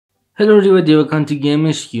Hello everybody, welcome to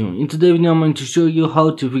GameHQ. In today's video I'm going to show you how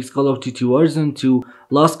to fix Call of Duty Warzone 2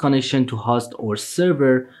 lost connection to host or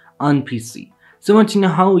server on PC. So want to know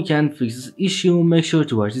how we can fix this issue, make sure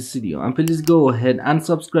to watch this video and please go ahead and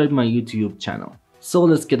subscribe my YouTube channel. So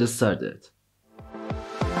let's get started.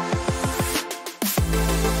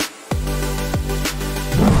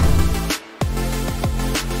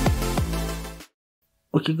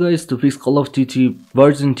 Okay guys, to fix Call of Duty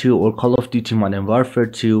Warzone 2 or Call of Duty Modern Warfare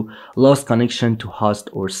 2 lost connection to host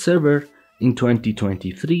or server in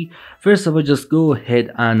 2023, first of all just go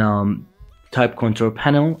ahead and type control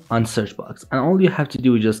panel on search box, and all you have to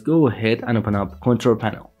do is just go ahead and open up control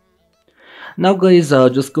panel. Now guys,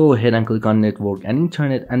 just go ahead and click on network and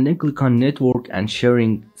internet and then click on network and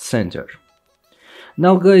sharing center.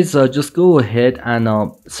 Now guys, just go ahead and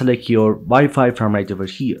select your Wi-Fi from right over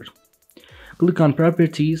here. Click on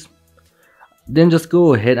properties, then just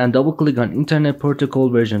go ahead and double click on internet protocol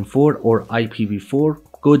version 4 or IPv4,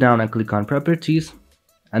 go down and click on properties,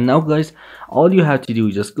 and now guys, all you have to do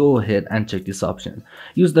is just go ahead and check this option,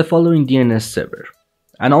 use the following DNS server,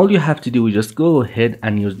 and all you have to do is just go ahead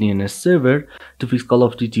and use DNS server to fix Call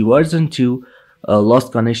of Duty Warzone 2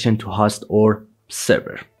 lost connection to host or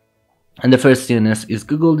server. And the first DNS is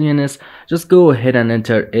Google DNS. Just go ahead and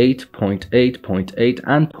enter 8.8.8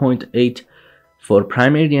 and 0.8 for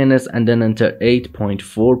primary DNS, and then enter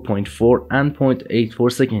 8.4.4 and 0.8 for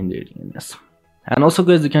secondary DNS. And also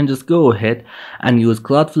guys, you can just go ahead and use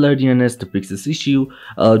Cloudflare DNS to fix this issue.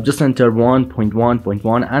 Just enter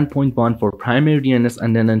 1.1.1 and 0.1 for primary DNS,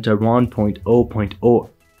 and then enter 1.0.0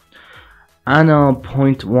 and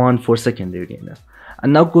 0.1 for secondary DNS.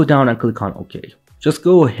 And now go down and click on OK. Just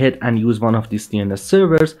go ahead and use one of these DNS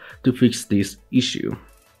servers to fix this issue.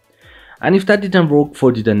 And if that didn't work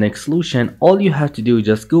for the next solution, all you have to do is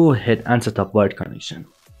just go ahead and set up wired connection.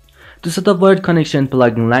 To set up wired connection,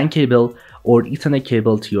 plug in LAN cable or Ethernet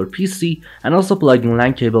cable to your PC, and also plug in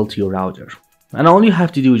LAN cable to your router. And all you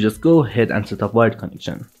have to do is just go ahead and set up wired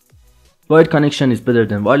connection. Wired connection is better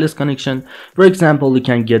than wireless connection. For example, you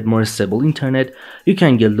can get more stable internet, you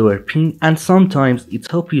can get lower ping, and sometimes it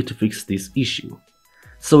helps you to fix this issue.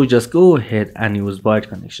 So just go ahead and use wired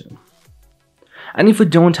connection. And if you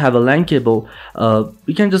don't have a LAN cable,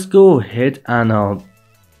 you can just go ahead and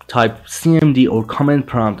type CMD or command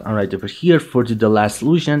prompt on right over here. For the last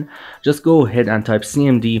solution, just go ahead and type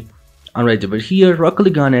CMD on right over here, right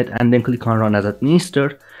click on it, and then click on run as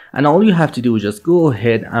administrator. And all you have to do is just go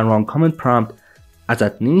ahead and run command prompt as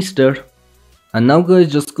administrator. And now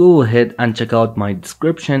guys, just go ahead and check out my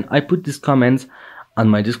description. I put these comments on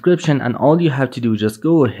my description, and all you have to do is just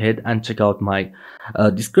go ahead and check out my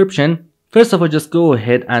description. First of all, just go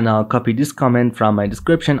ahead and copy this comment from my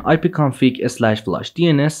description,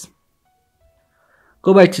 ipconfig/flushdns.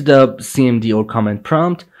 Go back to the CMD or command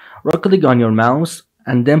prompt, right click on your mouse,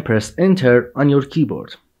 and then press enter on your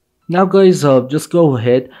keyboard. Now guys, just go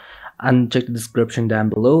ahead and check the description down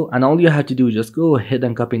below, and all you have to do is just go ahead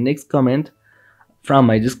and copy next comment from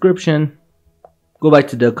my description. Go back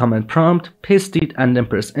to the command prompt, paste it, and then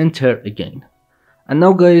press enter again. And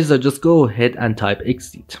now guys, just go ahead and type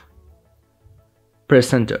exit.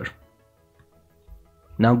 Press enter.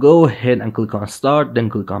 Now go ahead and click on start, then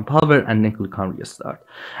click on power, and then click on restart.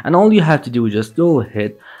 And all you have to do is just go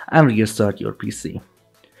ahead and restart your PC.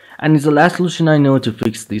 And it's the last solution I know to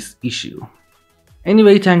fix this issue.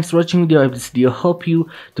 Anyway, thanks for watching video. I hope this video helped you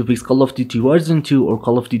to fix Call of Duty Warzone 2 or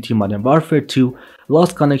Call of Duty Modern Warfare 2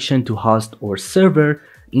 lost connection to host or server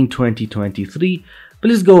in 2023.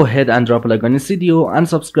 Please go ahead and drop a like on this video and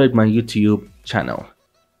subscribe my YouTube channel.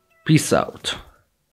 Peace out.